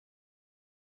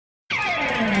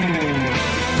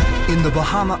In the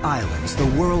Bahama Islands, the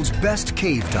world's best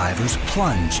cave divers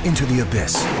plunge into the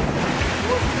abyss.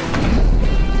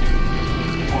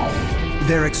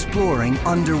 They're exploring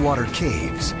underwater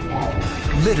caves,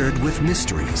 littered with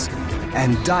mysteries,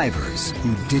 and divers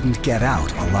who didn't get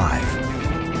out alive.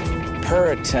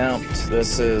 Per attempt,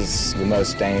 this is the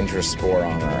most dangerous sport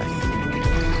on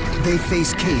Earth. They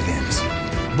face cave-ins,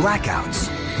 blackouts,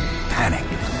 panic.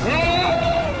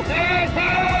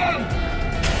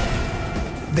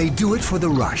 They do it for the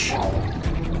rush.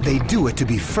 They do it to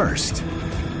be first.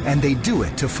 And they do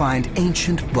it to find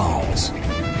ancient bones.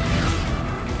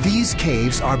 These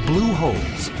caves are blue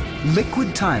holes,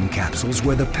 liquid time capsules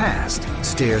where the past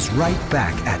stares right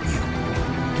back at you.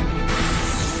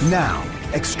 Now,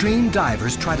 extreme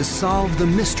divers try to solve the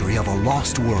mystery of a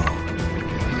lost world.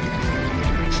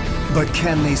 But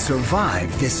can they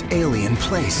survive this alien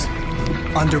place?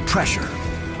 Under pressure,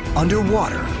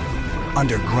 underwater,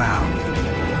 underground.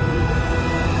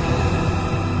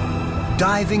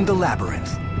 Diving the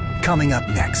Labyrinth, coming up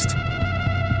next.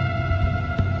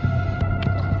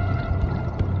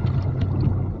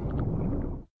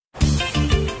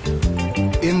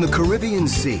 In the Caribbean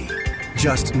Sea,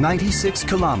 just 96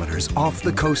 kilometers off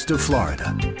the coast of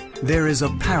Florida, there is a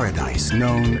paradise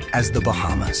known as the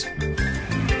Bahamas.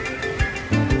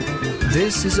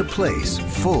 This is a place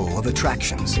full of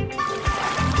attractions.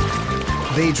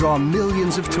 They draw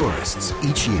millions of tourists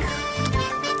each year.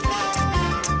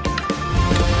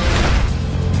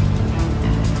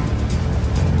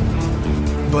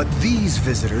 But these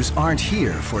visitors aren't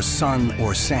here for sun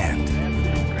or sand,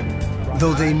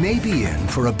 though they may be in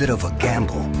for a bit of a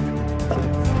gamble.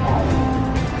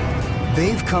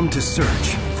 They've come to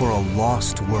search for a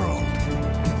lost world.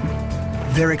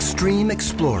 They're extreme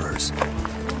explorers,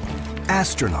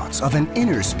 astronauts of an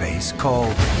inner space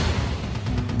called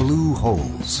blue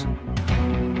holes.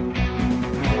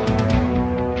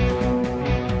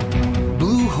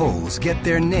 Blue holes get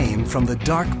their name from the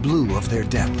dark blue of their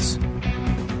depths.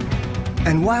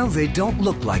 And while they don't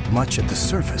look like much at the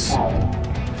surface,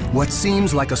 what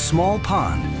seems like a small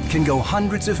pond can go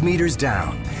hundreds of meters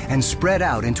down and spread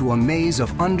out into a maze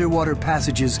of underwater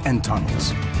passages and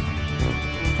tunnels.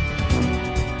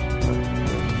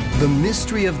 The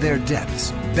mystery of their depths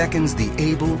beckons the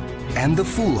able and the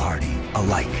foolhardy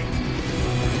alike.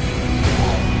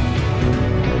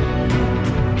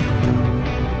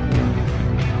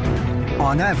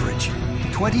 On average,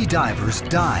 20 divers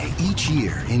die each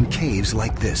year in caves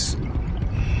like this.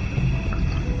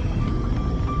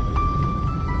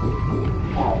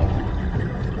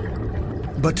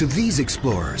 But to these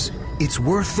explorers, it's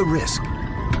worth the risk.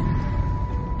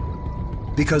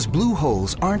 Because blue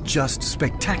holes aren't just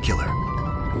spectacular.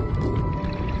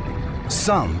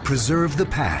 Some preserve the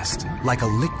past like a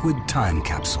liquid time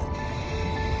capsule.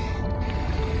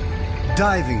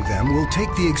 Diving them will take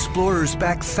the explorers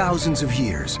back thousands of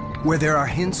years, where there are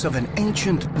hints of an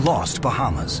ancient, lost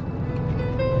Bahamas.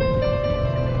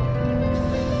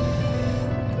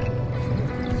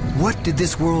 What did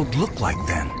this world look like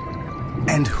then?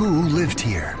 And who lived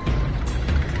here?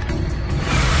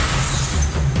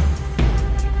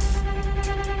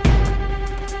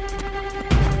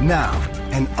 Now,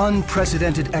 an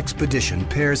unprecedented expedition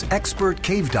pairs expert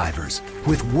cave divers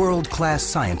with world-class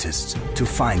scientists to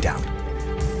find out.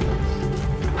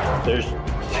 There's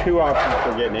two options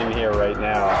for getting in here right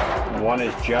now. One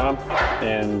is jump,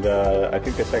 and I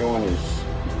think the second one is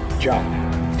jump.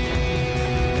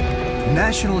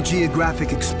 National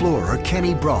Geographic explorer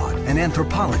Kenny Broad, an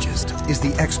anthropologist, is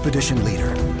the expedition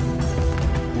leader.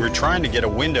 We're trying to get a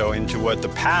window into what the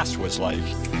past was like.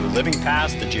 The living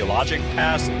past, the geologic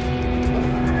past.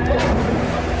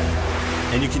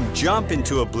 And you can jump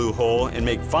into a blue hole and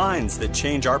make finds that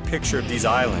change our picture of these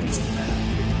islands.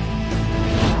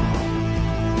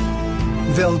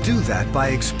 They'll do that by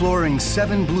exploring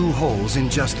 7 blue holes in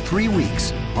just 3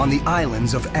 weeks on the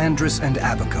islands of Andros and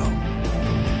Abaco.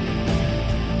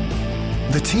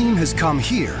 The team has come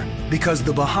here because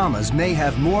the Bahamas may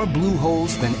have more blue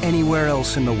holes than anywhere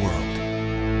else in the world.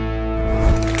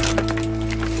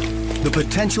 The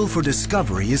potential for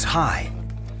discovery is high.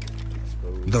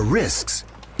 The risks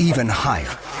even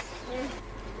higher.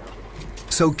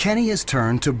 So Kenny has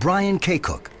turned to Brian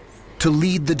Kaycook to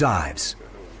lead the dives.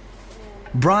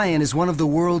 Brian is one of the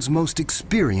world's most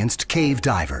experienced cave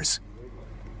divers.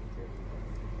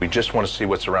 We just want to see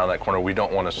what's around that corner. We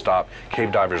don't want to stop.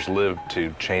 Cave divers live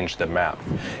to change the map,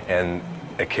 and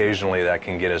occasionally that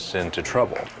can get us into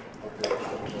trouble.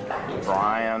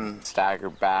 Brian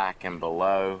staggered back and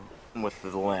below with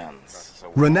the lens.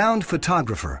 Renowned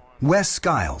photographer Wes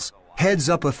Skiles heads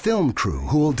up a film crew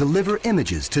who will deliver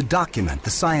images to document the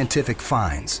scientific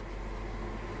finds.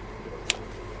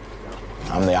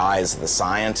 I'm the eyes of the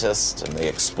scientists and the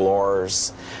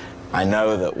explorers. I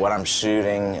know that what I'm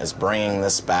shooting is bringing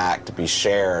this back to be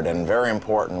shared in very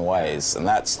important ways, and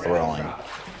that's thrilling.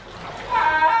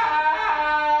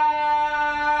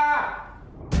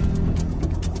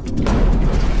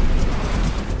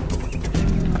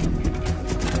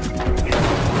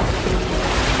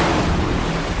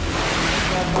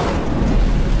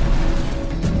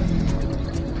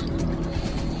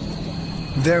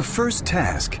 Their first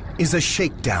task is a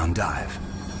shakedown dive.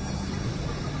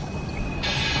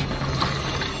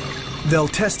 They'll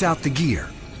test out the gear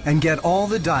and get all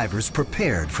the divers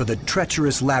prepared for the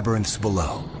treacherous labyrinths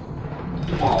below.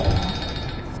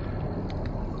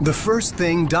 The first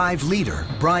thing dive leader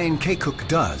Brian Kaycook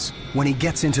does when he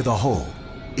gets into the hole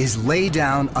is lay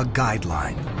down a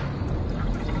guideline.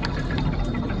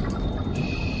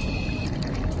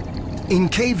 In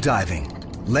cave diving,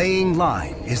 laying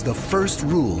line is the first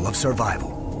rule of survival.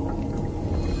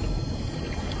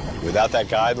 Without that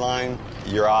guideline,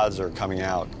 your odds of coming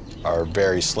out are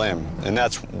very slim, and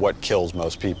that's what kills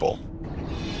most people.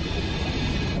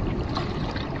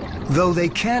 Though they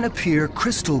can appear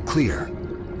crystal clear,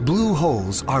 blue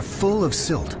holes are full of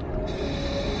silt.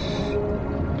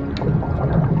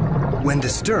 When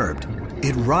disturbed,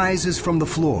 it rises from the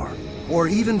floor or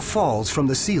even falls from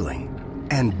the ceiling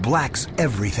and blacks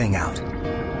everything out.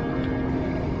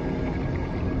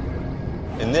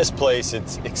 In this place,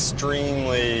 it's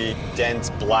extremely dense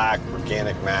black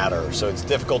organic matter, so it's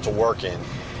difficult to work in.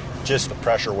 Just the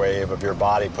pressure wave of your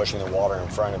body pushing the water in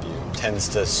front of you tends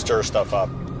to stir stuff up.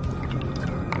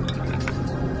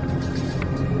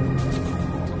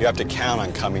 You have to count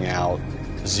on coming out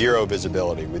zero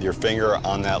visibility, with your finger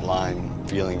on that line,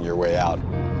 feeling your way out.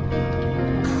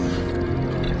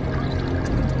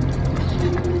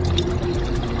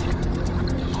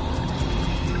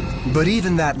 But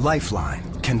even that lifeline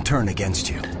can turn against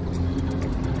you.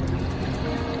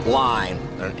 Line,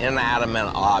 an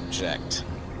inanimate object,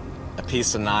 a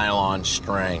piece of nylon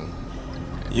string.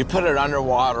 You put it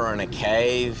underwater in a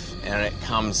cave and it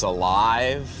comes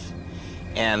alive,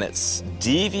 and it's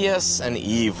devious and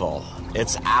evil.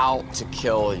 It's out to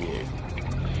kill you.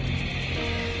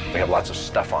 We have lots of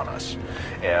stuff on us,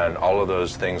 and all of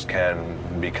those things can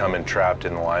become entrapped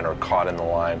in the line or caught in the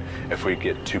line if we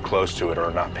get too close to it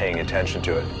or not paying attention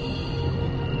to it.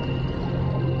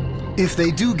 If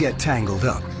they do get tangled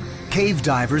up, cave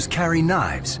divers carry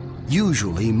knives,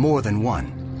 usually more than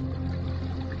one.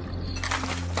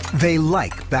 They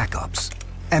like backups,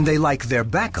 and they like their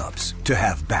backups to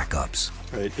have backups.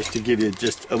 Right, just to give you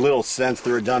just a little sense of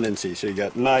the redundancy. So you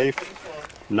got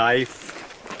knife,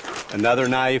 knife, another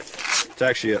knife. It's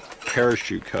actually a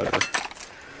parachute cutter.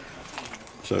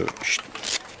 So,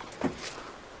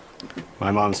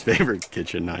 my mom's favorite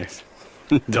kitchen knife.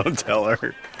 Don't tell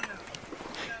her.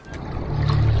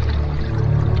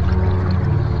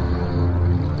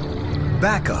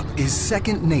 Backup is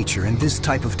second nature in this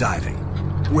type of diving,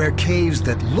 where caves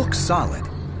that look solid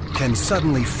can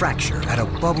suddenly fracture at a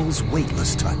bubble's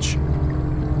weightless touch.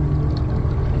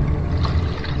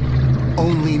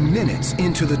 Only minutes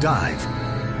into the dive,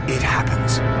 it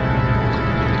happens.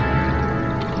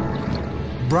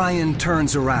 Brian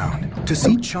turns around to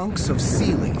see chunks of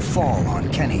ceiling fall on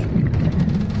Kenny.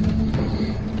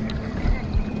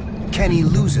 Kenny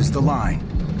loses the line.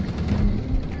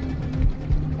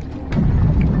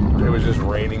 It was just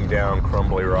raining down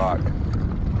crumbly rock,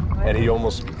 and he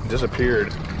almost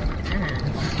disappeared.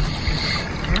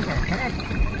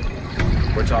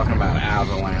 We're talking about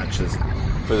avalanches.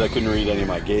 Because I couldn't read any of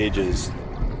my gauges.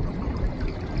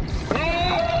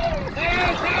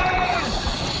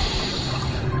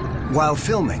 While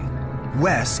filming,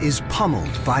 Wes is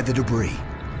pummeled by the debris.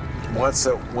 Once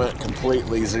it went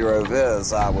completely zero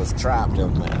viz, I was trapped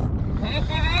in there.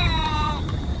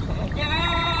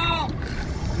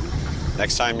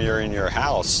 Next time you're in your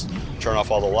house, turn off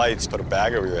all the lights, put a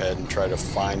bag over your head, and try to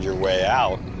find your way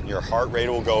out. Your heart rate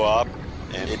will go up,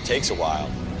 and it takes a while.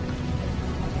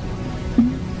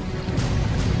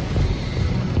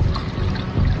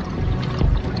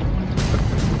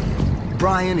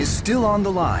 Brian is still on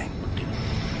the line.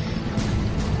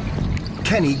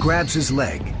 Kenny grabs his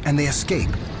leg, and they escape,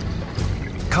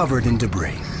 covered in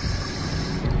debris.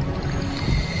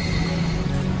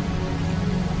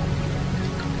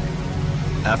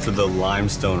 After the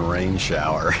limestone rain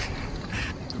shower,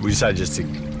 we decided just to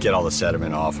get all the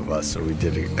sediment off of us, so we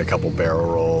did a couple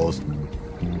barrel rolls.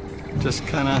 Just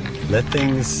kind of let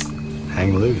things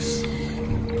hang loose.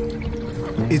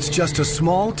 It's just a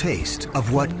small taste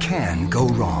of what can go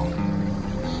wrong.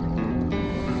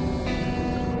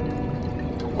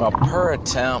 Well, per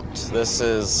attempt, this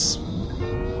is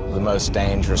the most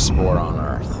dangerous sport on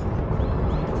earth.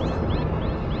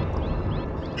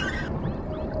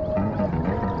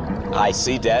 I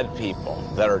see dead people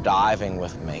that are diving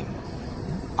with me.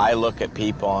 I look at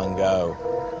people and go,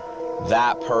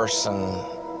 that person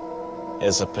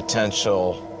is a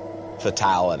potential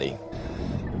fatality.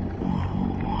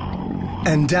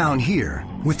 And down here,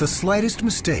 with the slightest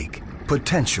mistake,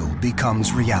 potential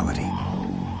becomes reality.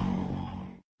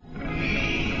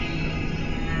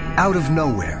 Out of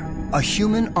nowhere, a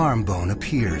human arm bone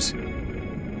appears.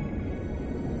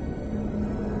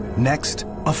 Next,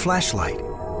 a flashlight.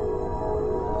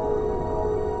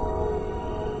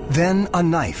 Then a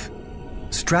knife,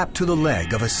 strapped to the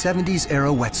leg of a 70s-era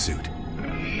wetsuit.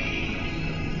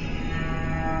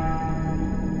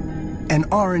 An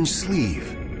orange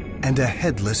sleeve and a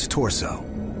headless torso.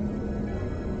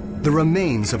 The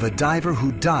remains of a diver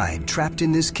who died trapped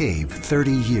in this cave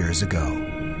 30 years ago.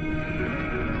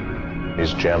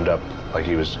 He's jammed up like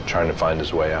he was trying to find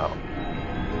his way out.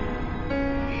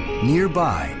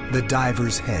 Nearby, the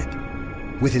diver's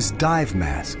head, with his dive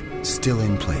mask still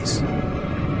in place.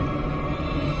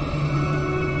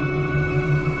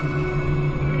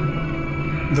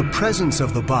 The presence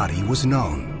of the body was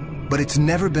known, but it's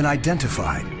never been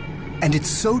identified. And it's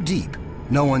so deep,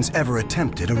 no one's ever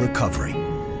attempted a recovery.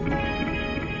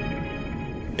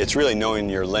 It's really knowing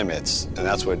your limits, and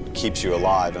that's what keeps you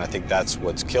alive, and I think that's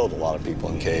what's killed a lot of people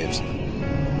in caves.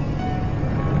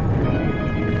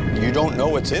 You don't know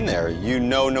what's in there. You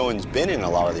know no one's been in a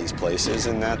lot of these places,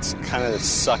 and that's kind of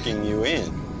sucking you in.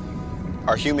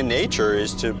 Our human nature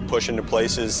is to push into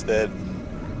places that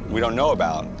we don't know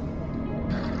about.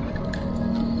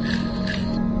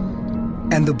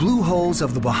 And the blue holes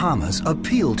of the Bahamas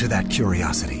appeal to that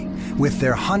curiosity with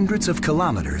their hundreds of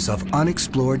kilometers of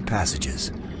unexplored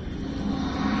passages.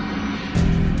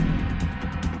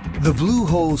 The blue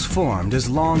holes formed as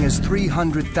long as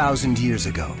 300,000 years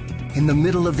ago, in the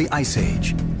middle of the Ice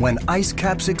Age, when ice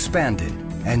caps expanded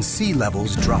and sea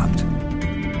levels dropped.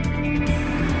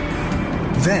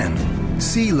 Then,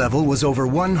 sea level was over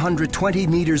 120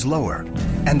 meters lower,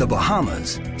 and the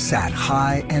Bahamas sat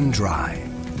high and dry.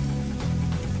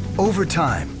 Over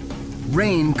time,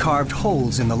 rain carved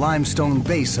holes in the limestone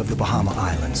base of the Bahama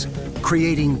Islands,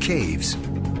 creating caves.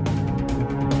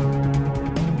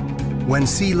 When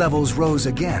sea levels rose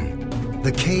again,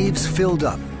 the caves filled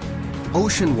up.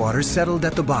 Ocean water settled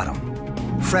at the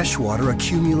bottom. Fresh water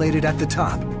accumulated at the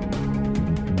top.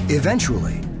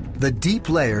 Eventually, the deep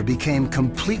layer became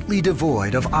completely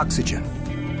devoid of oxygen.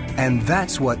 And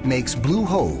that's what makes blue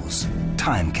holes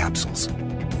time capsules.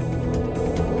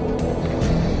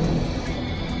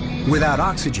 Without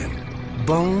oxygen,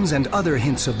 bones and other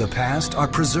hints of the past are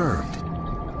preserved.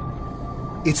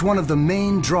 It's one of the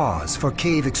main draws for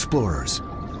cave explorers.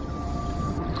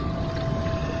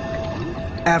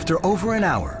 After over an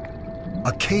hour,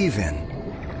 a cave-in,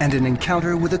 and an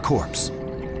encounter with a corpse,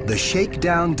 the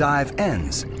shakedown dive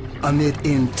ends amid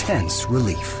intense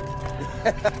relief.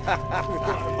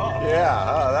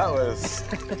 Yeah, that was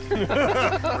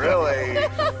really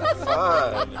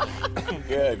fun.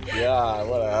 Good God,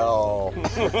 what a hell.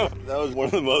 That was one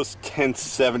of the most tense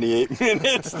 78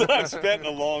 minutes that I've spent in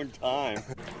a long time.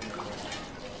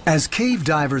 As cave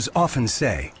divers often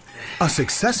say, a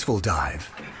successful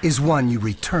dive is one you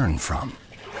return from.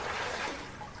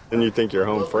 And you think you're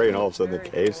home free, and all of a sudden the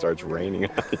cave starts raining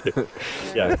on you.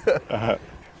 Yeah.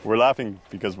 We're laughing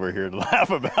because we're here to laugh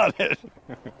about it.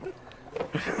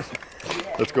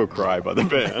 Let's go cry by the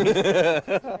band.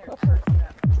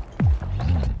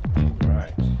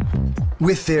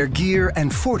 With their gear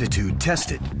and fortitude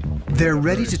tested, they're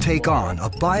ready to take on a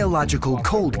biological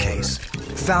cold case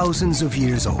thousands of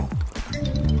years old.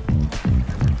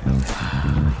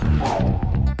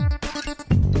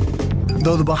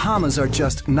 Though the Bahamas are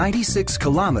just 96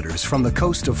 kilometers from the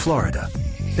coast of Florida,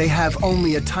 they have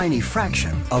only a tiny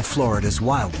fraction of Florida's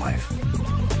wildlife.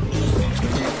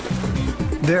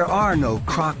 There are no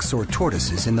crocs or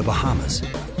tortoises in the Bahamas,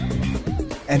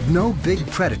 and no big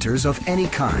predators of any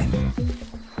kind.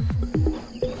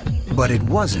 But it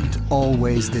wasn't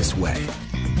always this way.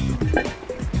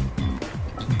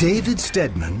 David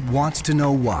Stedman wants to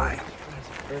know why.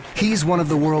 He's one of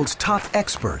the world's top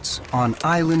experts on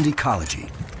island ecology.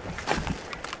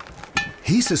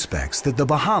 He suspects that the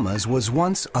Bahamas was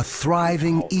once a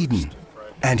thriving Eden,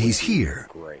 and he's here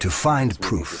to find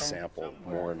proof.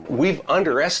 We've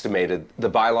underestimated the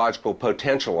biological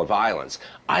potential of islands.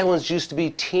 Islands used to be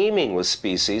teeming with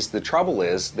species. The trouble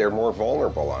is they're more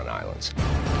vulnerable on islands.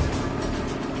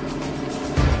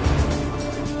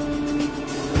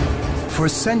 For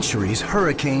centuries,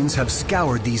 hurricanes have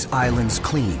scoured these islands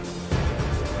clean.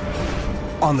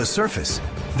 On the surface,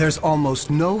 there's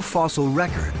almost no fossil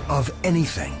record of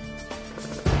anything.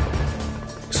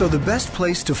 So the best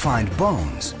place to find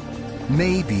bones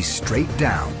may be straight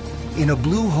down in a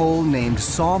blue hole named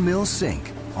Sawmill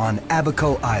Sink on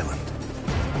Abaco Island.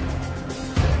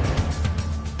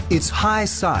 Its high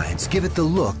sides give it the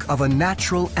look of a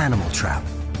natural animal trap.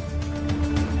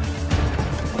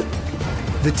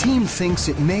 The team thinks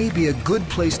it may be a good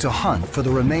place to hunt for the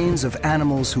remains of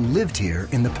animals who lived here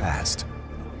in the past.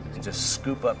 Just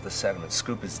scoop up the sediment,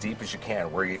 scoop as deep as you can.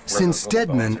 Since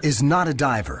Stedman is not a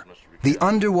diver, the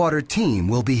underwater team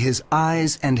will be his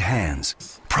eyes and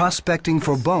hands, prospecting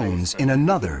for bones in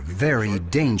another very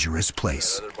dangerous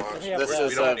place. This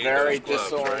is a very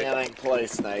disorienting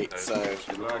place, Nate, so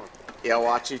yeah,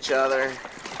 watch each other.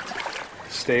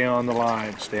 Stay on the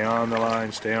line, stay on the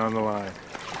line, stay on the line.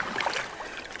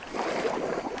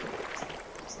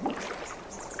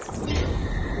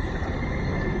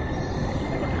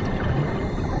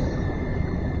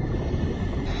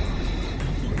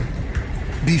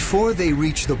 Before they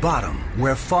reach the bottom,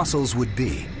 where fossils would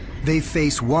be, they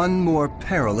face one more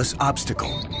perilous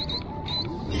obstacle: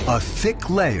 a thick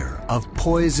layer of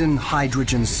poison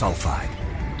hydrogen sulfide.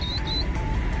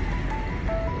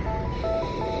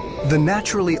 The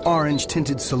naturally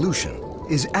orange-tinted solution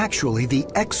is actually the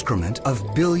excrement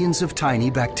of billions of tiny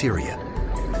bacteria.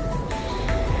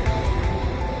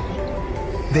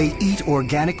 They eat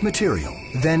organic material,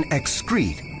 then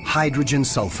excrete hydrogen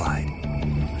sulfide.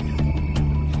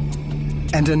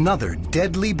 And another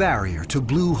deadly barrier to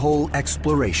blue hole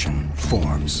exploration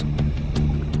forms.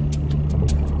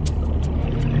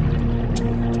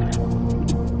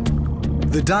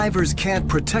 The divers can't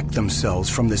protect themselves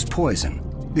from this poison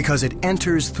because it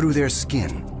enters through their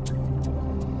skin.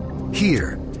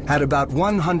 Here, at about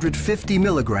 150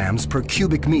 milligrams per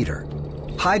cubic meter,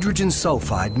 hydrogen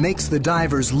sulfide makes the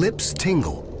divers' lips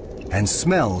tingle and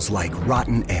smells like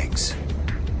rotten eggs.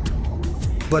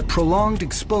 But prolonged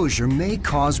exposure may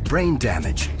cause brain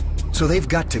damage, so they've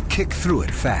got to kick through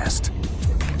it fast.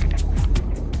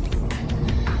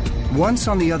 Once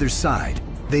on the other side,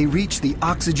 they reach the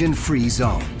oxygen-free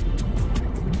zone.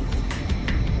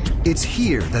 It's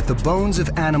here that the bones of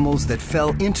animals that fell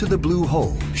into the blue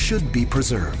hole should be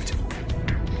preserved.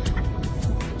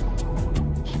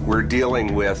 We're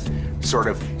dealing with sort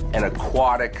of an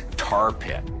aquatic tar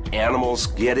pit. Animals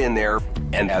get in there,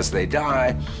 and as they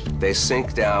die, they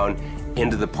sink down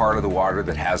into the part of the water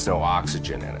that has no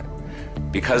oxygen in it.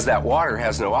 Because that water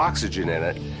has no oxygen in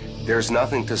it, there's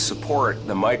nothing to support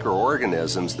the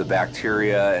microorganisms, the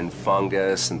bacteria and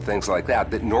fungus and things like that,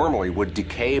 that normally would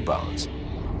decay bones.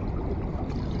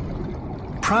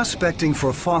 Prospecting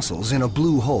for fossils in a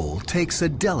blue hole takes a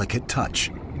delicate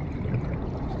touch.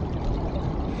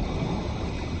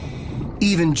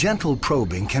 Even gentle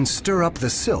probing can stir up the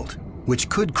silt, which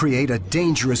could create a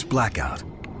dangerous blackout.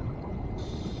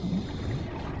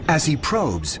 As he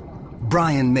probes,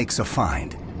 Brian makes a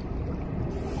find.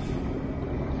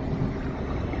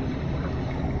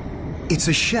 It's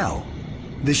a shell,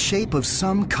 the shape of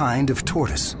some kind of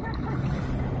tortoise.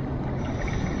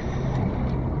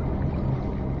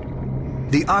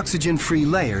 The oxygen-free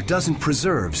layer doesn't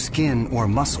preserve skin or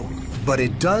muscle, but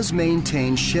it does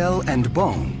maintain shell and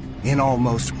bone in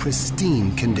almost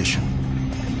pristine condition.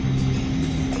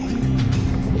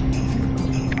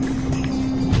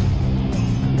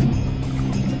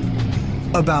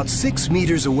 About 6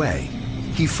 meters away,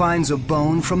 he finds a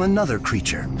bone from another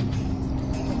creature.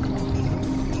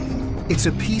 It's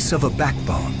a piece of a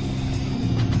backbone.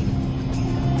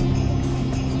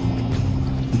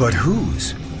 But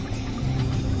whose?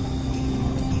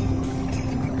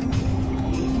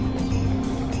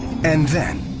 And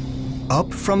then,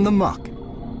 up from the muck,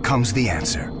 comes the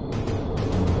answer.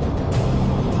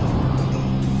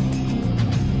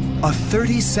 A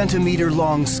 30-centimeter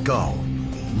long skull,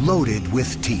 loaded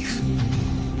with teeth.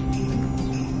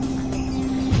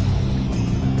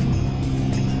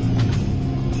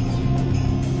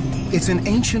 It's an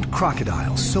ancient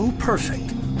crocodile so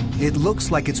perfect, it looks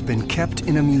like it's been kept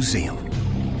in a museum.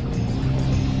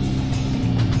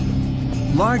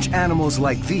 Large animals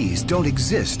like these don't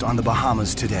exist on the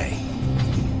Bahamas today.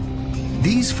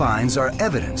 These finds are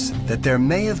evidence that there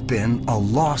may have been a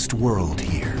lost world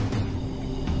here.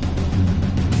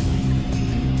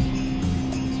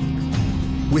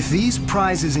 With these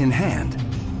prizes in hand,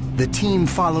 the team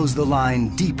follows the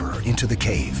line deeper into the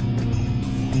cave.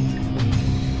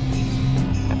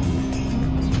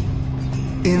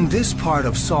 In this part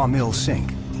of Sawmill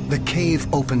Sink, the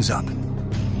cave opens up.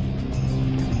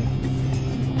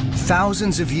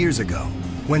 Thousands of years ago,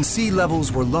 when sea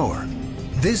levels were lower,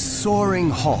 this soaring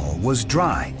hall was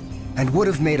dry and would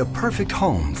have made a perfect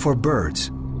home for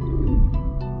birds.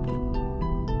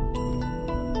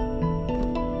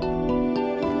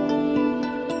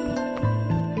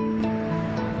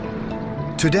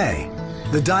 Today,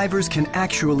 the divers can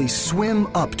actually swim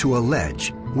up to a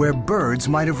ledge where birds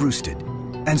might have roosted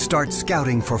and start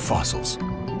scouting for fossils.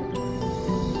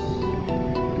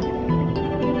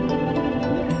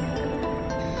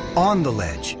 On the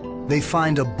ledge, they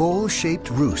find a bowl-shaped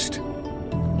roost.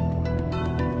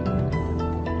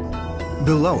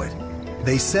 Below it,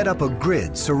 they set up a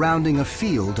grid surrounding a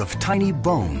field of tiny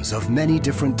bones of many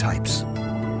different types.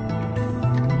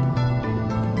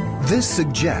 This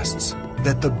suggests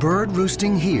that the bird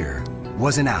roosting here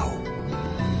was an owl.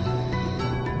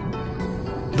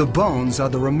 The bones are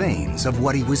the remains of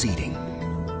what he was eating.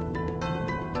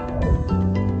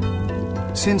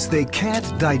 Since they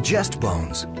can't digest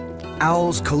bones,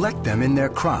 owls collect them in their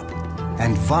crop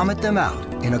and vomit them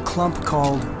out in a clump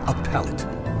called a pellet.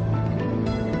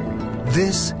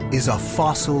 This is a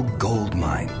fossil gold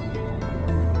mine.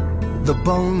 The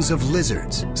bones of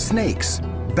lizards, snakes,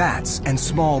 bats, and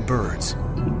small birds.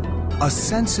 A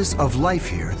census of life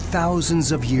here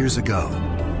thousands of years ago.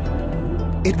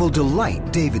 It will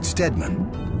delight David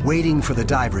Stedman, waiting for the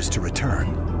divers to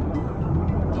return.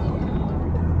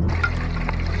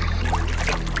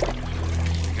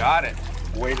 Got it.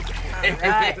 Wait a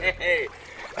Hey,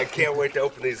 I can't wait to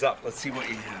open these up. Let's see what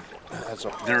you have.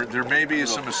 There may be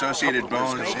some associated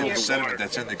bones in the sediment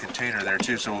that's in the container there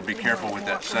too, so we'll be careful with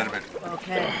that sediment.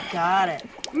 Okay, got it.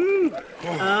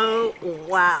 Oh,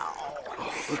 wow.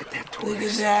 Look at that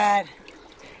tortoise. Look at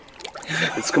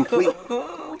that. It's complete.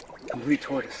 Complete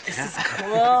tortoise. This is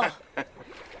cool.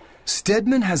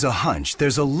 Stedman has a hunch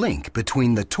there's a link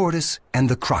between the tortoise and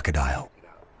the crocodile.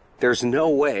 There's no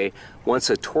way, once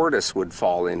a tortoise would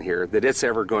fall in here, that it's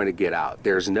ever going to get out.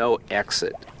 There's no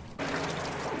exit.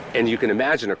 And you can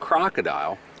imagine a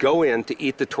crocodile go in to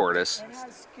eat the tortoise,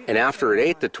 and after it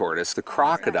ate the tortoise, the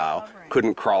crocodile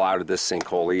couldn't crawl out of this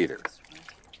sinkhole either.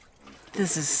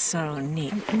 This is so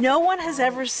neat. No one has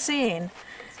ever seen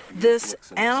this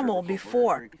animal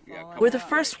before. We're the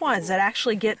first ones that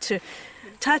actually get to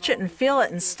touch it and feel it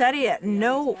and study it and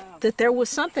know that there was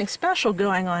something special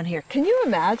going on here. Can you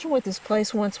imagine what this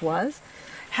place once was?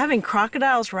 Having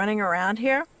crocodiles running around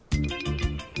here?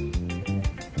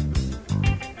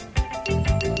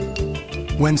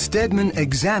 When Stedman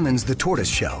examines the tortoise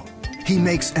shell, he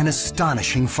makes an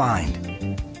astonishing find.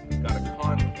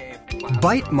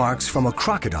 Bite marks from a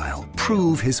crocodile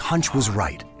prove his hunch was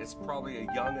right. It's probably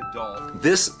a young adult.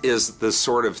 This is the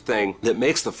sort of thing that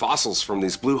makes the fossils from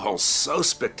these blue holes so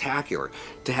spectacular.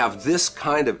 To have this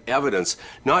kind of evidence,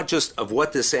 not just of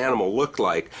what this animal looked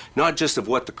like, not just of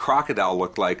what the crocodile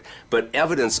looked like, but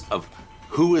evidence of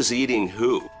who is eating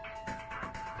who.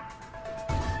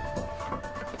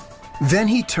 Then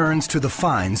he turns to the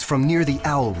finds from near the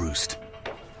owl roost.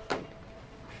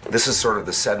 This is sort of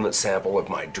the sediment sample of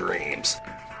my dreams.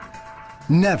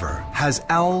 Never has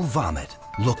owl vomit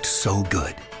looked so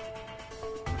good.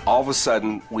 All of a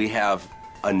sudden, we have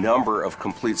a number of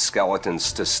complete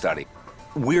skeletons to study.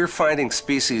 We're finding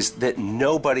species that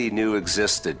nobody knew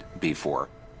existed before.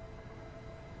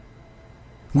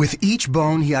 With each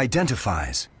bone he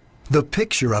identifies, the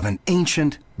picture of an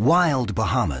ancient, wild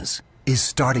Bahamas is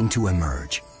starting to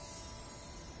emerge.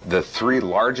 The three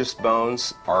largest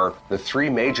bones are the three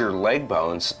major leg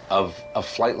bones of a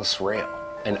flightless rail,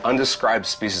 an undescribed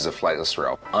species of flightless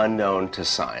rail, unknown to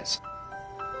science.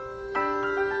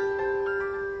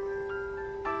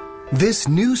 This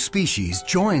new species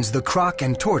joins the croc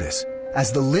and tortoise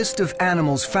as the list of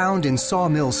animals found in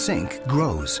Sawmill Sink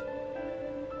grows.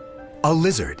 A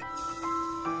lizard,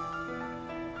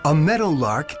 a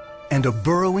meadowlark, and a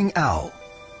burrowing owl,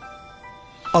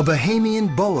 a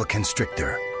Bahamian boa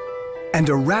constrictor, and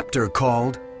a raptor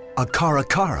called a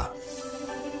caracara.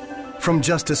 From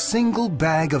just a single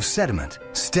bag of sediment,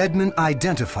 Stedman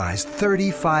identifies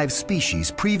 35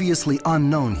 species previously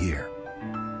unknown here.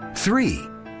 3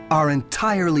 are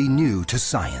entirely new to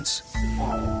science.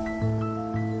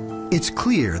 It's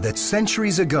clear that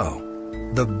centuries ago,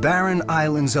 the barren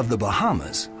islands of the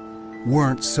Bahamas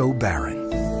weren't so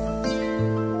barren.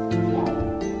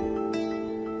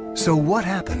 So what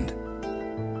happened?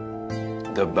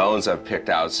 The bones I've picked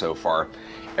out so far,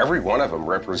 every one of them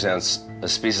represents a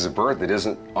species of bird that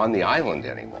isn't on the island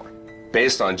anymore.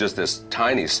 Based on just this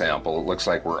tiny sample, it looks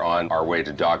like we're on our way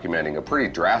to documenting a pretty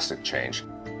drastic change.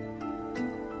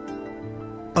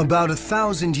 About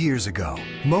 1,000 years ago,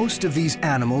 most of these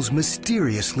animals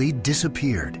mysteriously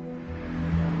disappeared.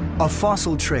 A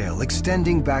fossil trail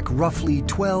extending back roughly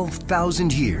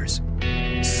 12,000 years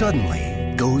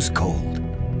suddenly goes cold.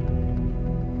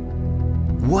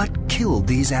 What killed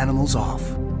these animals off?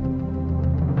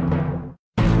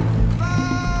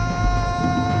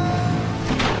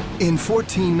 In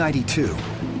 1492,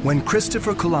 when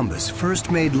Christopher Columbus first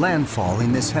made landfall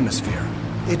in this hemisphere,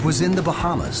 it was in the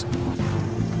Bahamas.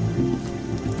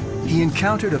 He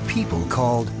encountered a people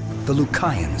called the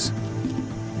Lucayans.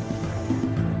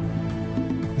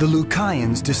 The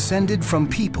Lucayans descended from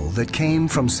people that came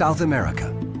from South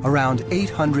America around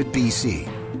 800 BC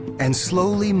and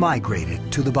slowly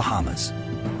migrated to the Bahamas.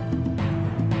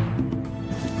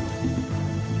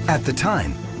 At the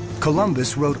time,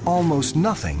 Columbus wrote almost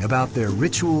nothing about their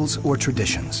rituals or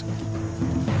traditions.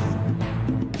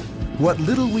 What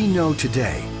little we know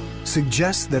today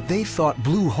suggests that they thought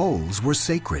blue holes were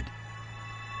sacred.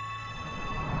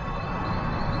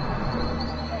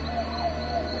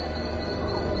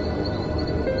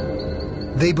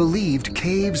 They believed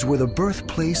caves were the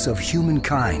birthplace of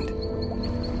humankind,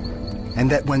 and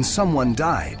that when someone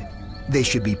died, they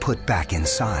should be put back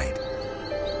inside.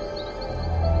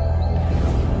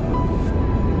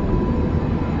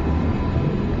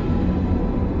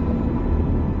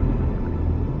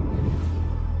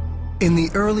 In the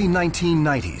early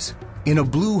 1990s, in a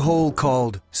blue hole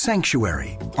called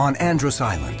Sanctuary on Andros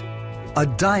Island, a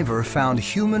diver found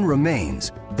human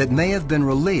remains that may have been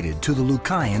related to the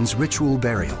Lucayans' ritual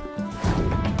burial.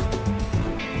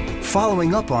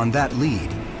 Following up on that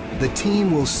lead, the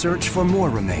team will search for more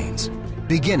remains,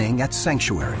 beginning at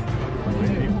Sanctuary.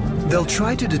 They'll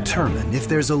try to determine if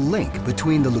there's a link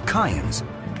between the Lucayans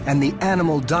and the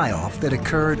animal die-off that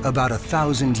occurred about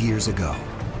 1,000 years ago.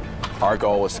 Our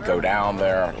goal was to go down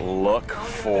there, look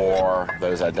for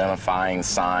those identifying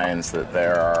signs that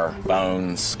there are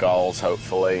bones, skulls,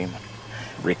 hopefully,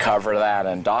 recover that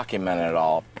and document it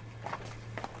all.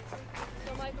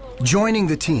 Joining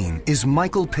the team is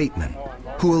Michael Pateman,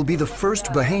 who will be the first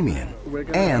Bahamian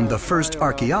and the first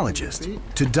archaeologist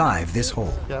to dive this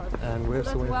hole.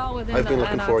 I've been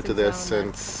looking forward to this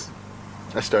since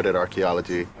I started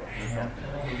archaeology.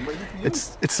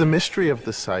 It's the mystery of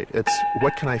the site. It's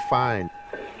what can I find?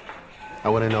 I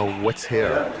want to know what's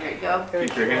here. There you go.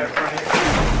 Keep your hand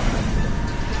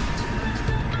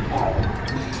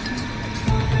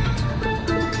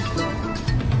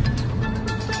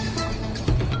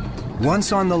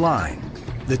Once on the line,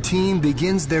 the team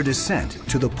begins their descent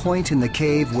to the point in the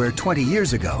cave where 20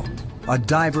 years ago, a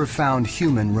diver found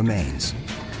human remains.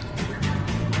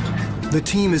 The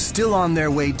team is still on their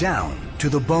way down to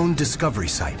the bone discovery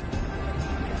site.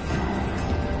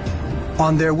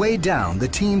 On their way down, the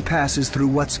team passes through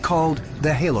what's called the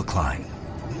halocline.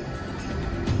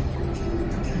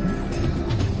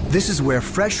 This is where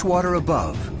fresh water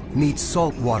above meets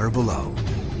salt water below.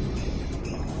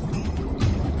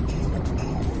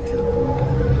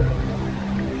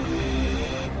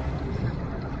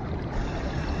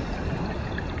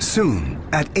 Soon,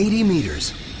 at 80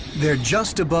 meters, they're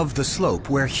just above the slope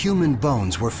where human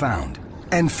bones were found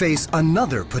and face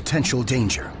another potential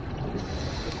danger.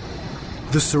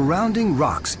 The surrounding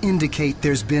rocks indicate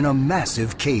there's been a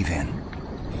massive cave-in.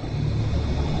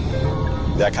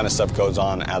 That kind of stuff goes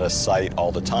on at a site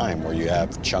all the time where you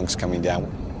have chunks coming down.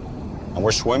 And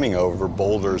we're swimming over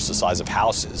boulders the size of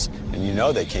houses, and you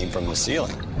know they came from the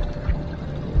ceiling.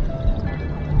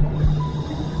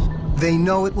 They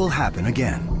know it will happen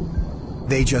again.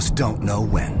 They just don't know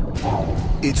when.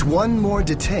 It's one more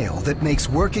detail that makes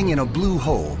working in a blue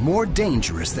hole more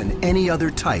dangerous than any other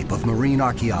type of marine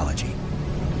archaeology.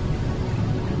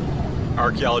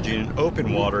 Archaeology in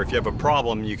open water, if you have a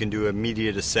problem, you can do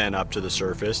immediate ascent up to the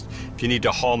surface. If you need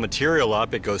to haul material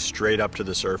up, it goes straight up to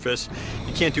the surface.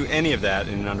 You can't do any of that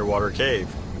in an underwater cave.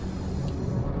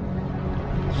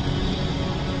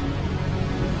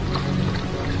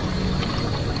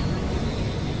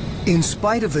 In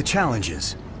spite of the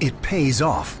challenges, it pays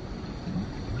off.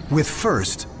 With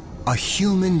first, a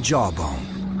human jawbone.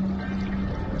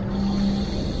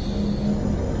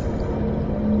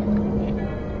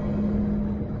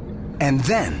 And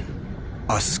then,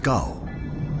 a skull.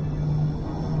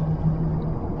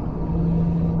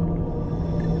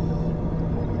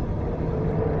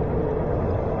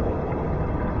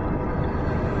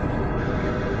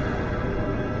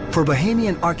 For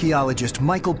Bahamian archaeologist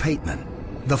Michael Pateman,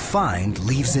 the find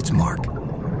leaves its mark.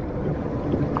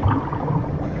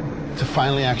 To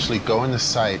finally actually go in the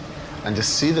site and to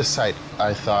see the site,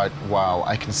 I thought, wow,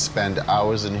 I can spend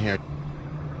hours in here.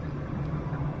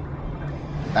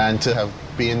 And to have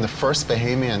been the first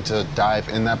Bahamian to dive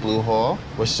in that blue hole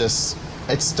was just,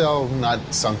 it's still not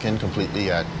sunk in completely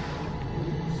yet.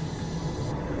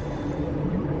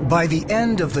 By the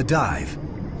end of the dive,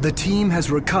 the team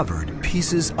has recovered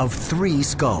pieces of 3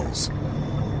 skulls.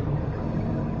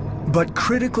 But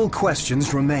critical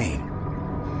questions remain.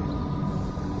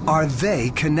 Are they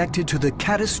connected to the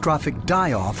catastrophic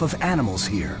die-off of animals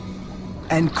here?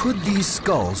 And could these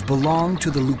skulls belong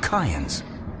to the Lucayans,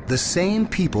 the same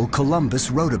people Columbus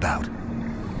wrote about?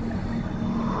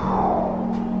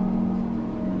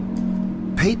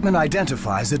 Pateman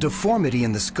identifies a deformity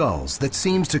in the skulls that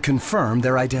seems to confirm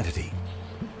their identity.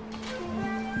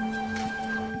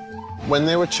 When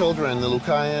they were children, the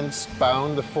Lucayans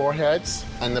bound the foreheads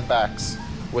and the backs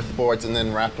with boards and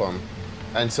then wrap them.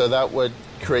 And so that would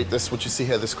create this, what you see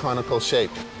here, this conical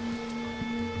shape.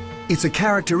 It's a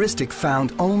characteristic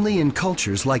found only in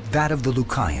cultures like that of the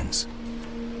Lucayans.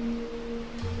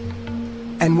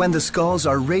 And when the skulls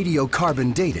are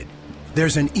radiocarbon dated,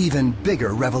 there's an even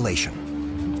bigger revelation.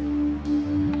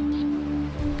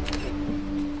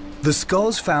 The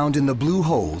skulls found in the blue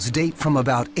holes date from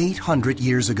about 800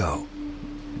 years ago.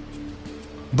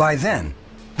 By then,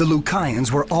 the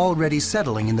Lucayans were already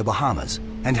settling in the Bahamas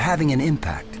and having an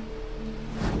impact.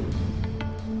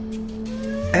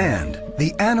 And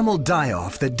the animal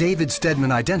die-off that David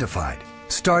Stedman identified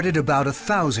started about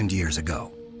 1,000 years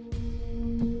ago.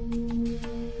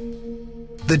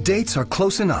 The dates are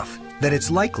close enough that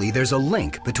it's likely there's a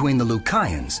link between the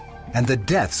Lucayans and the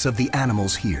deaths of the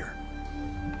animals here.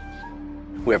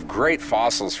 We have great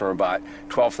fossils from about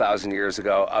 12,000 years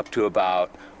ago up to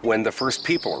about when the first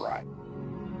people arrived.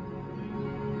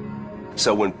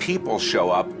 So when people show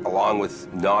up, along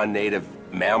with non-native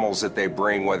mammals that they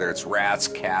bring, whether it's rats,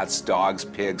 cats, dogs,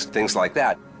 pigs, things like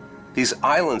that, these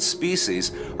island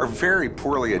species are very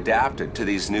poorly adapted to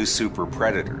these new super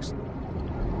predators.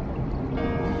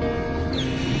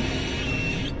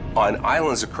 On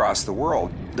islands across the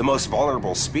world, the most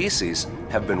vulnerable species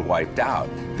have been wiped out.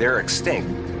 They're extinct.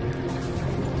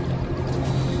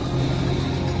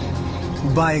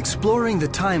 By exploring the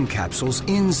time capsules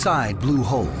inside blue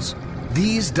holes,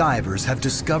 these divers have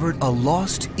discovered a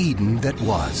lost Eden that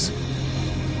was,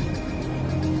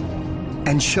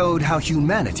 and showed how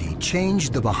humanity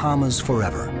changed the Bahamas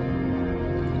forever.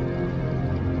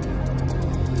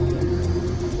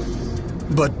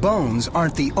 But bones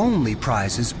aren't the only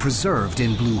prizes preserved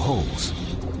in blue holes.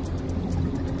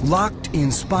 Locked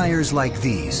in spires like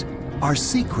these are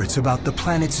secrets about the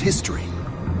planet's history,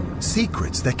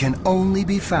 secrets that can only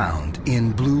be found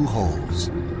in blue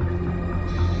holes.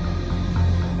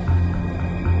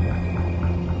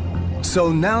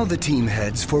 So now the team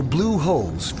heads for blue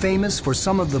holes famous for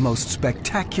some of the most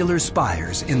spectacular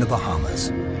spires in the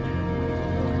Bahamas.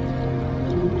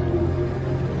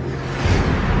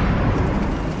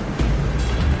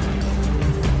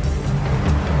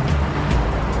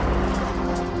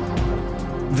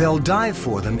 They'll dive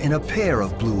for them in a pair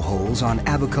of blue holes on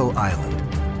Abaco Island.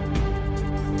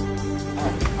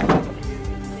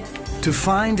 To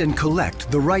find and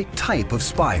collect the right type of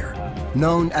spire,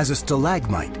 known as a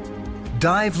stalagmite,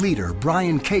 dive leader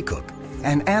Brian Kaycook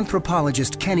and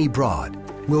anthropologist Kenny Broad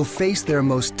will face their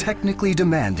most technically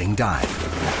demanding dive.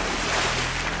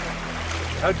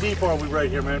 How deep are we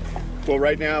right here, man? Well,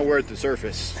 right now we're at the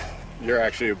surface. You're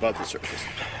actually above the surface.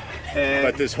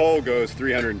 But this hole goes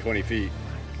 320 feet.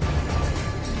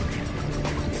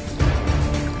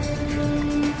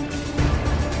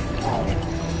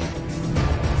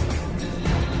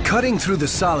 Cutting through the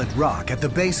solid rock at the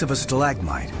base of a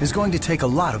stalagmite is going to take a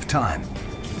lot of time.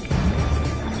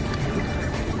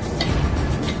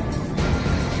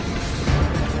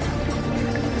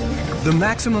 The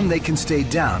maximum they can stay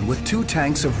down with 2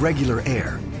 tanks of regular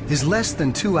air is less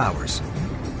than 2 hours.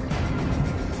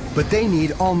 But they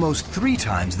need almost 3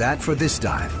 times that for this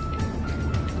dive.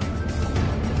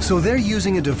 So they're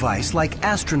using a device like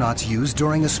astronauts use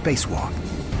during a spacewalk.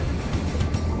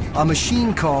 A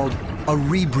machine called a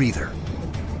rebreather.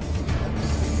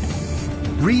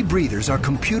 Rebreathers are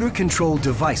computer-controlled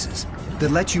devices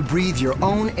that let you breathe your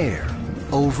own air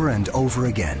over and over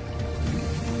again.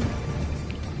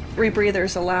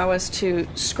 Rebreathers allow us to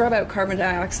scrub out carbon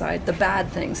dioxide, the bad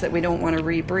things that we don't want to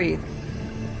rebreathe.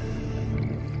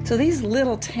 So these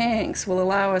little tanks will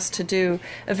allow us to do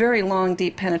a very long,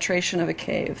 deep penetration of a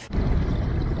cave.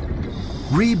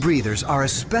 Rebreathers are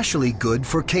especially good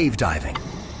for cave diving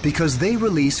because they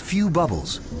release few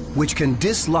bubbles, which can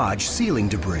dislodge ceiling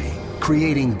debris,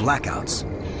 creating blackouts.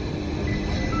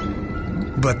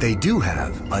 But they do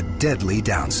have a deadly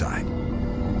downside.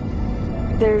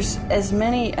 There's as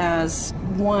many as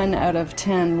 1 out of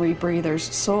 10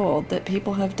 rebreathers sold that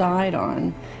people have died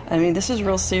on. I mean, this is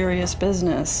real serious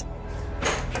business.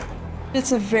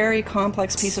 It's a very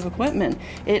complex piece of equipment.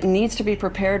 It needs to be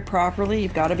prepared properly.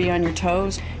 You've got to be on your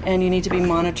toes, and you need to be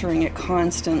monitoring it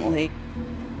constantly.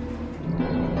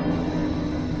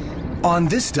 On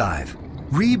this dive,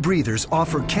 rebreathers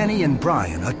offer Kenny and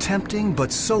Brian a tempting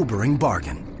but sobering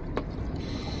bargain.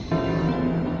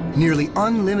 Nearly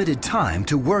unlimited time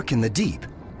to work in the deep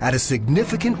at a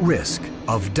significant risk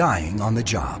of dying on the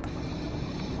job.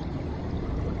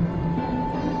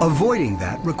 Avoiding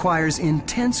that requires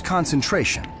intense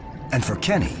concentration, and for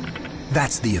Kenny,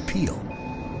 that's the appeal.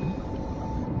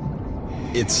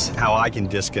 It's how I can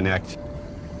disconnect.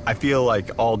 I feel like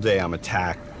all day I'm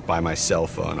attacked by my cell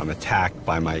phone, I'm attacked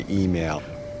by my email.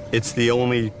 It's the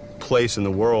only place in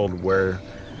the world where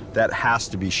that has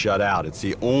to be shut out. It's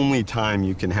the only time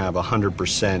you can have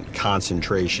 100%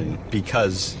 concentration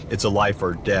because it's a life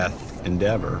or death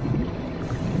endeavor.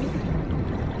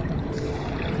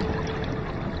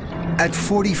 At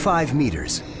 45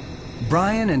 meters,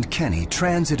 Brian and Kenny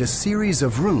transit a series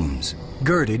of rooms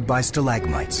girded by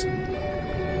stalagmites.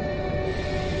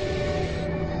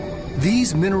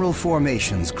 These mineral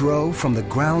formations grow from the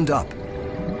ground up.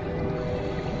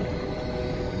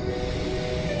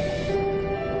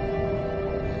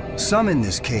 Some in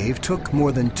this cave took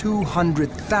more than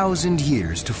 200,000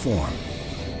 years to form.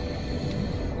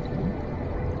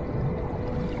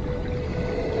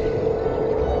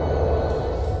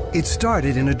 It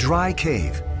started in a dry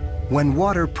cave when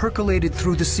water percolated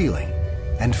through the ceiling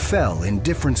and fell in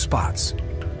different spots.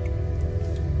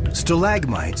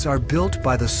 Stalagmites are built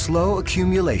by the slow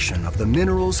accumulation of the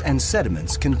minerals and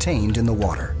sediments contained in the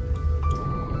water.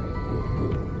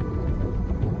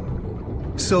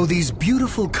 So these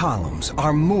beautiful columns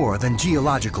are more than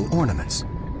geological ornaments.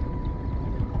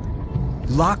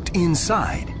 Locked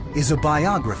inside is a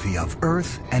biography of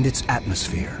Earth and its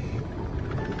atmosphere.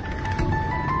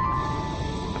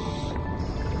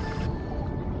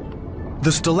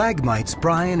 The stalagmites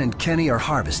Brian and Kenny are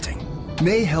harvesting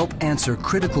may help answer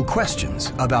critical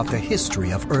questions about the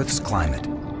history of Earth's climate.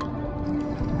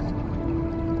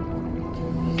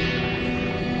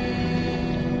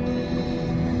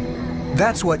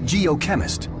 That's what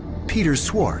geochemist Peter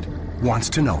Swart wants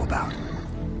to know about.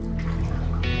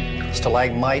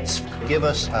 Stalagmites give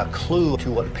us a clue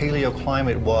to what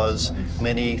paleoclimate was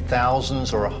many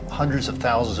thousands or hundreds of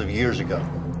thousands of years ago.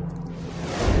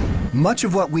 Much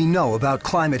of what we know about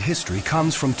climate history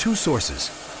comes from two sources: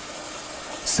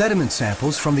 sediment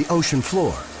samples from the ocean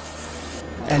floor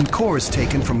and cores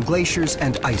taken from glaciers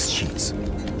and ice sheets.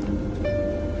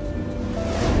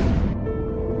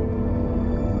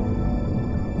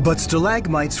 But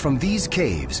stalagmites from these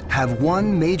caves have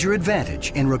one major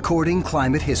advantage in recording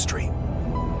climate history: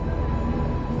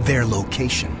 their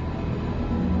location.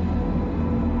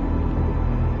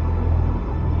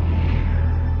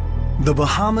 The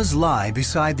Bahamas lie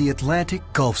beside the Atlantic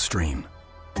Gulf Stream.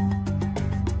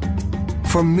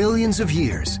 For millions of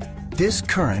years, this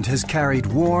current has carried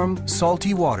warm,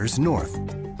 salty waters north,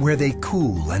 where they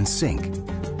cool and sink.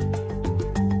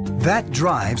 That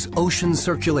drives ocean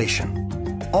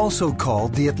circulation, also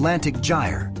called the Atlantic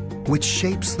Gyre, which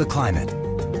shapes the climate.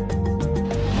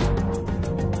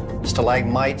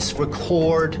 Stalagmites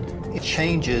record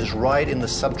changes right in the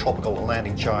subtropical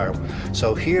Atlantic Gyre.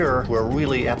 So here we're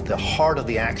really at the heart of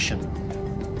the action.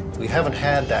 We haven't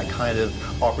had that kind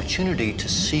of opportunity to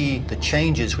see the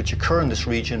changes which occur in this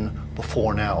region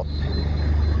before now.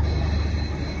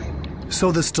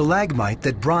 So the stalagmite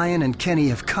that Brian and Kenny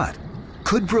have cut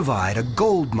could provide a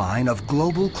gold mine of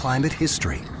global climate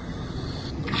history.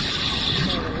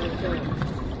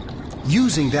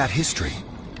 Using that history,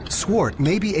 Swart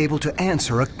may be able to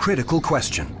answer a critical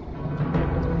question.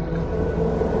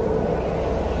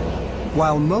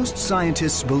 While most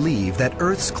scientists believe that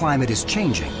Earth's climate is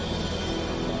changing,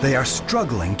 they are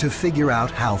struggling to figure out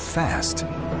how fast.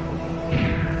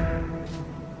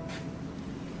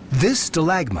 This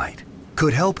stalagmite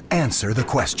could help answer the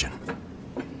question.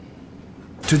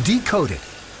 To decode it,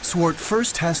 Swart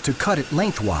first has to cut it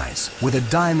lengthwise with a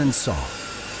diamond saw.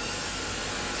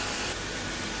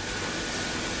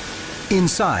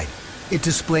 Inside, it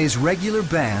displays regular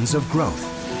bands of growth,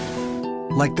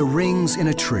 like the rings in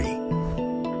a tree.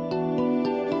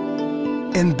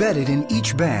 Embedded in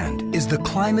each band is the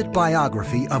climate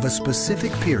biography of a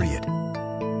specific period.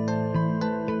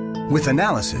 With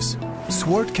analysis,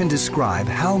 Swart can describe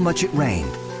how much it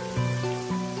rained,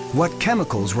 what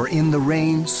chemicals were in the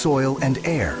rain, soil, and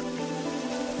air,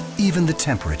 even the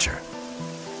temperature.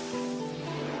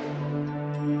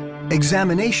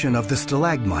 Examination of the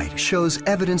stalagmite shows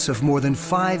evidence of more than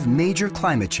 5 major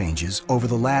climate changes over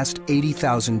the last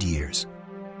 80,000 years.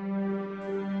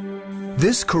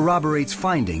 This corroborates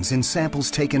findings in samples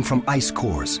taken from ice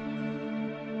cores.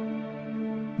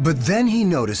 But then he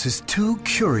notices 2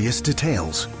 curious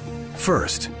details.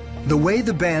 First, the way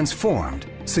the bands formed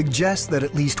suggests that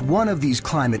at least one of these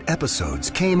climate episodes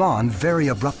came on very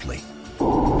abruptly.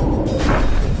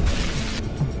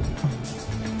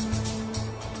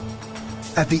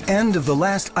 At the end of the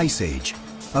last ice age,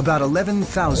 about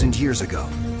 11,000 years ago,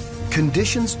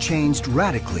 conditions changed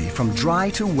radically from dry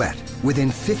to wet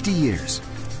within 50 years.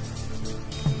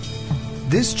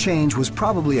 This change was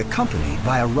probably accompanied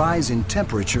by a rise in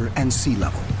temperature and sea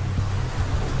level.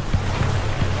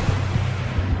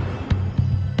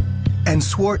 And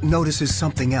Swart notices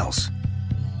something else.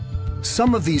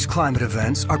 Some of these climate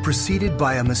events are preceded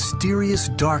by a mysterious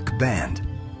dark band.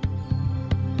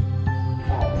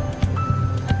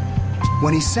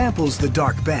 When he samples the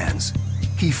dark bands,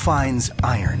 he finds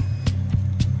iron.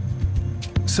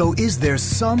 So is there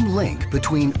some link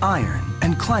between iron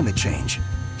and climate change?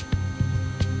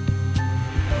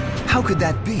 How could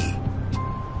that be?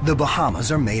 The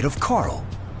Bahamas are made of coral.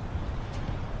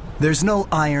 There's no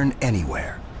iron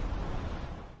anywhere.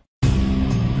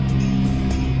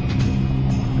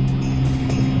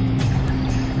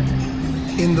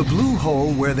 In the blue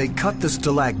hole where they cut the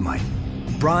stalagmite,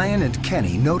 Brian and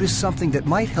Kenny notice something that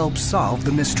might help solve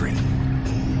the mystery.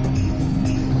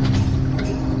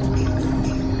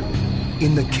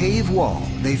 In the cave wall,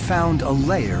 they found a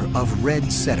layer of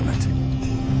red sediment.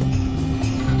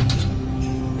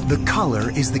 The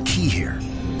color is the key here.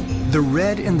 The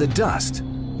red in the dust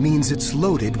means it's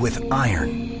loaded with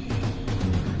iron.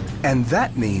 And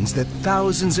that means that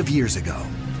thousands of years ago,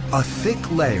 a thick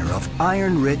layer of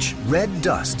iron-rich red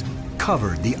dust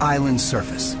covered the island's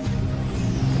surface.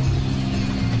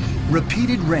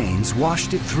 Repeated rains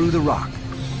washed it through the rock,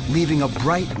 leaving a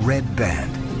bright red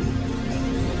band.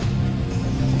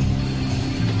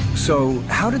 So,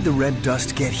 how did the red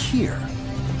dust get here?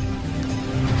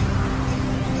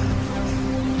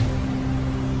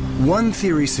 One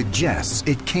theory suggests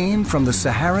it came from the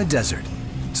Sahara Desert,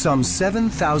 some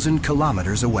 7,000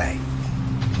 kilometers away.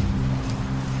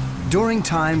 During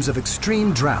times of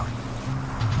extreme drought,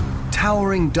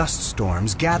 towering dust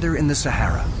storms gather in the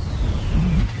Sahara,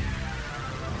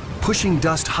 pushing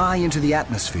dust high into the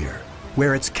atmosphere,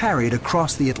 where it's carried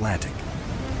across the Atlantic.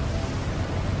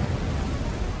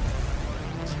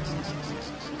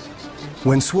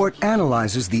 When Swart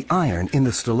analyzes the iron in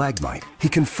the stalagmite, he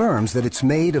confirms that it's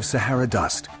made of Sahara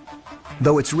dust,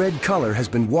 though its red color has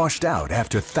been washed out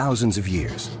after thousands of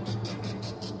years.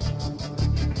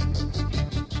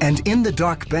 And in the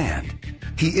dark band,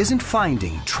 he isn't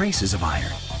finding traces of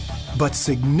iron, but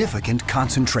significant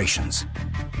concentrations.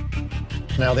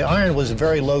 Now, the iron was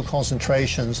very low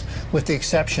concentrations, with the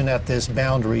exception at this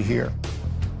boundary here.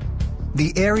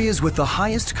 The areas with the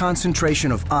highest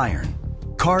concentration of iron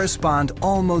correspond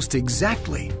almost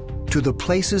exactly to the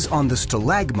places on the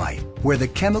stalagmite where the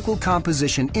chemical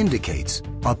composition indicates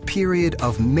a period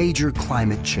of major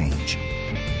climate change.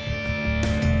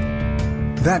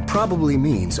 That probably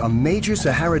means a major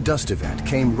Sahara dust event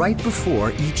came right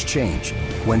before each change,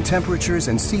 when temperatures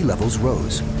and sea levels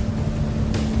rose.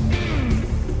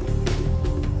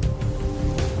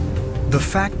 The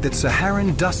fact that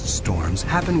Saharan dust storms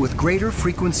happen with greater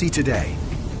frequency today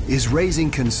is raising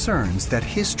concerns that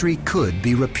history could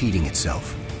be repeating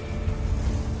itself.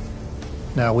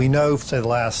 Now, we know, say, the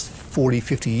last 40,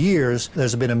 50 years,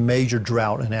 there's been a major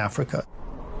drought in Africa.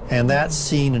 And that's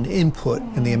seen an input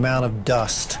in the amount of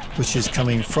dust which is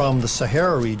coming from the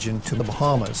Sahara region to the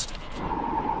Bahamas.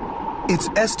 It's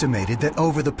estimated that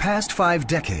over the past 5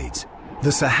 decades,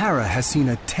 the Sahara has seen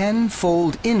a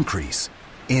 10-fold increase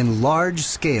in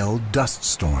large-scale dust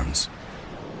storms.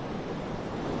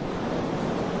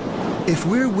 If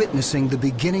we're witnessing the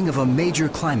beginning of a major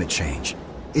climate change,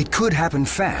 it could happen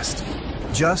fast,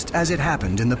 just as it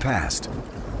happened in the past.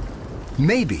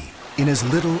 Maybe in as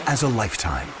little as a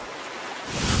lifetime.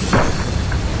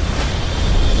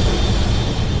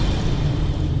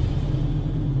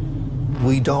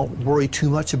 We don't worry too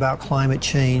much about climate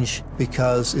change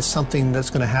because it's something that's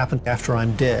going to happen after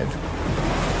I'm dead.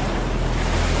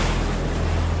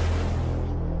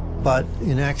 But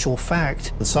in actual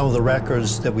fact, in some of the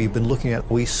records that we've been looking at,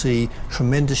 we see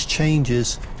tremendous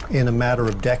changes in a matter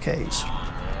of decades.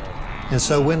 And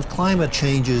so when climate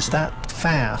changes that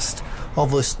fast,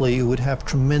 obviously it would have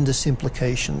tremendous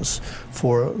implications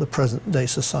for the present-day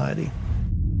society.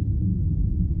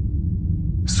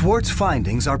 Swart's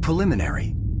findings are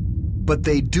preliminary, but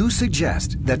they do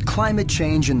suggest that climate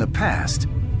change in the past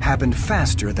happened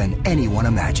faster than anyone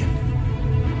imagined.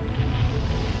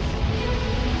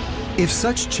 If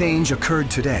such change occurred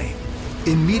today,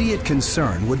 immediate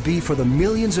concern would be for the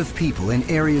millions of people in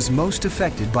areas most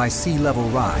affected by sea level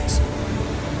rise,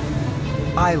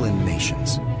 island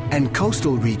nations, and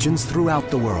coastal regions throughout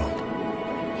the world.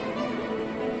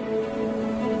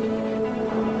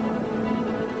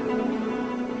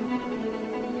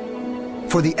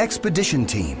 For the expedition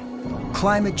team,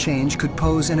 climate change could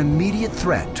pose an immediate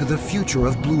threat to the future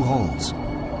of blue holes.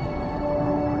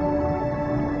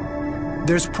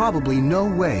 There's probably no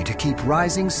way to keep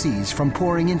rising seas from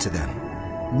pouring into them,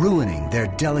 ruining their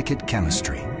delicate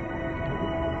chemistry.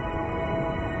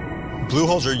 Blue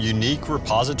holes are unique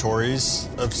repositories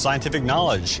of scientific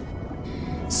knowledge.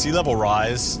 Sea level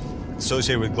rise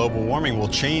associated with global warming will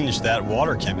change that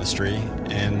water chemistry,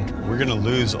 and we're going to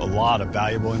lose a lot of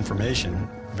valuable information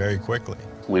very quickly.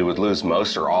 We would lose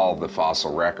most or all of the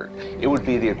fossil record. It would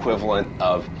be the equivalent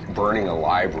of burning a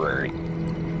library.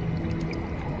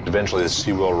 Eventually the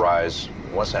sea will rise.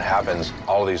 Once that happens,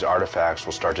 all of these artifacts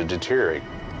will start to deteriorate.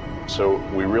 So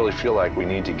we really feel like we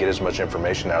need to get as much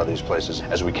information out of these places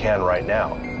as we can right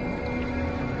now.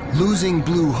 Losing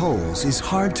blue holes is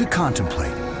hard to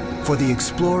contemplate for the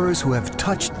explorers who have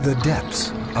touched the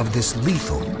depths of this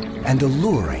lethal and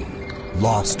alluring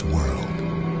lost world.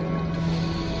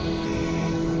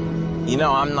 You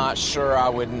know, I'm not sure I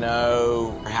would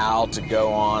know how to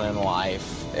go on in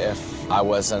life if I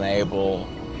wasn't able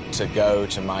to go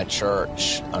to my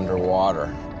church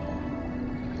underwater.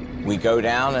 We go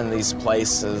down in these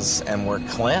places and we're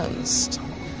cleansed.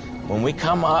 When we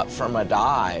come up from a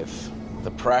dive,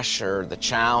 the pressure, the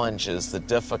challenges, the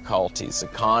difficulties, the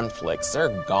conflicts,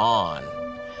 they're gone.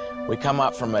 We come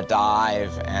up from a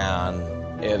dive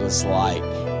and it is like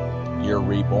you're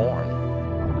reborn.